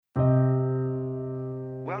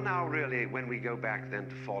Well, now, really, when we go back then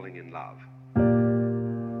to falling in love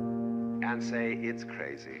and say it's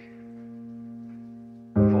crazy,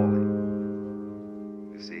 falling,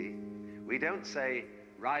 you see, we don't say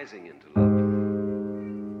rising into love.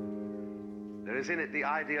 There is in it the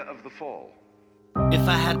idea of the fall. If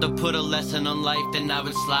I had to put a lesson on life, then I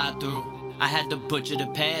would slide through. I had to butcher the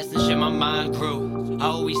past and shit my mind grew. I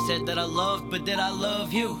always said that I loved, but did I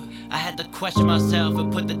love you? I had to question myself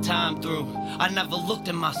and put the time through. I never looked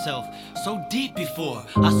at myself so deep before.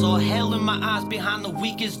 I saw hell in my eyes behind the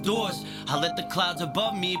weakest doors. I let the clouds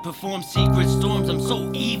above me perform secret storms. I'm so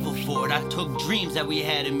evil for it. I took dreams that we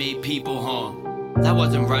had and made people harm. That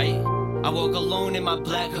wasn't right. I woke alone in my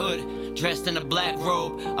black hood, dressed in a black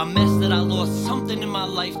robe. A mess that I lost something in my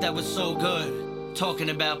life that was so good. Talking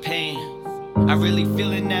about pain, I really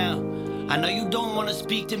feel it now. I know you don't want to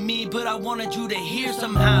speak to me, but I wanted you to hear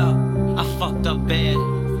somehow. I fucked up bad,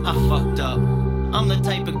 I fucked up. I'm the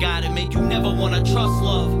type of guy to make you never want to trust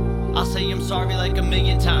love. I'll say I'm sorry like a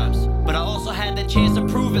million times, but I also had the chance to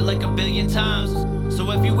prove it like a billion times. So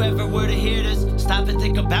if you ever were to hear this, stop and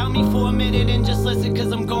think about me for a minute and just listen,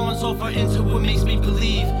 cause I'm going so far into what makes me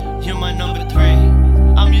believe you're my number three,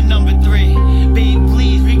 I'm your number three. Babe,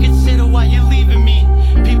 please reconsider why you're leaving me.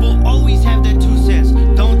 People always have their 2 cents,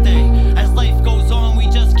 don't they? As life goes on, we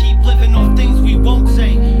just keep living off things we won't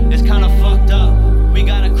say. It's kinda fucked up. We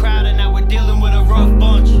got a crowd and now we're dealing with a rough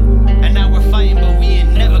bunch. And now we're fighting, but we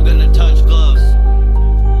ain't never gonna touch gloves.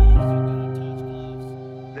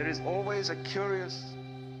 There is always a curious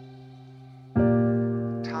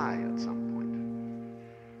tie at some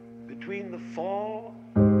point between the fall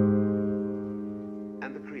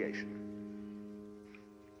and the creation.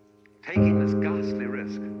 Taking this ghastly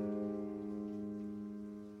risk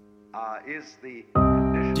is the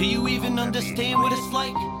condition. Do you even understand what it's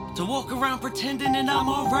like to walk around pretending that I'm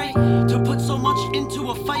alright? To put so much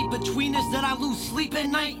into a fight between us that I lose sleep at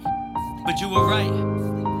night? But you were right,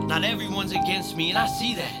 not everyone's against me and I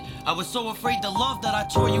see that. I was so afraid to love that I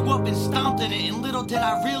tore you up and stomped in it, and little did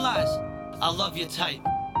I realize I love you tight,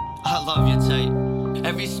 I love you tight.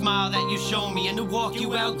 Every smile that you show me and to walk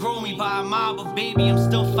you outgrow me by a mile, but baby I'm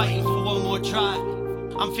still fighting for one more try.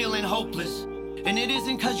 I'm feeling hopeless, and it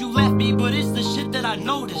isn't cause you left me, but it's the shit that I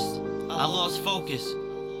noticed. I lost focus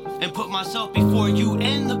and put myself before you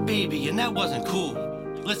and the baby, and that wasn't cool.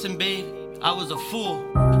 Listen babe, I was a fool.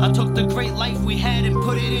 I took the great life we had and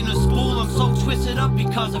put it in a spool. I'm so twisted up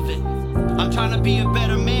because of it. I'm trying to be a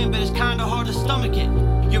better man, but it's kinda hard to stomach it.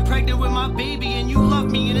 You're pregnant with my baby and you love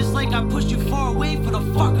me, and it's like I pushed you far away for the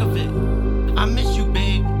fuck of it. I miss you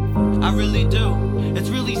babe, I really do. It's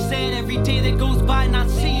really sad every day that goes by not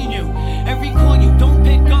seeing you. Every call you don't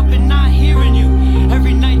pick up and not hearing you.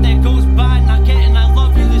 Every night that goes by not getting I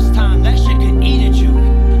love you this time. That shit could eat at you.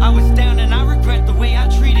 I was down and I regret the way I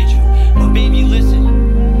treated you. But baby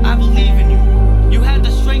listen, I believe in you. You had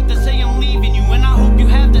the strength to say I'm leaving you, and I hope you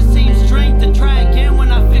have the same strength to try again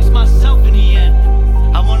when I fix myself in the end.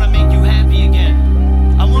 I wanna make you happy again.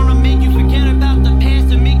 I wanna make you forget about the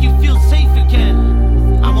past and make you feel safe again.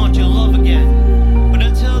 I want your love again. But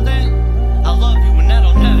until then, I love you and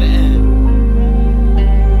that'll never end.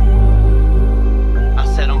 I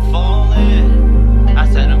said I'm falling. I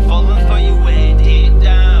said I'm falling for you way deep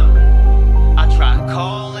down. I tried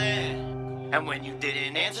calling, and when you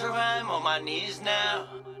didn't answer, I'm on my knees now.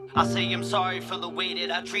 I say I'm sorry for the way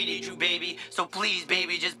that I treated you, baby. So please,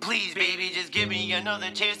 baby, just give me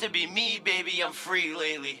another chance to be me, baby. I'm free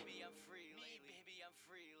lately.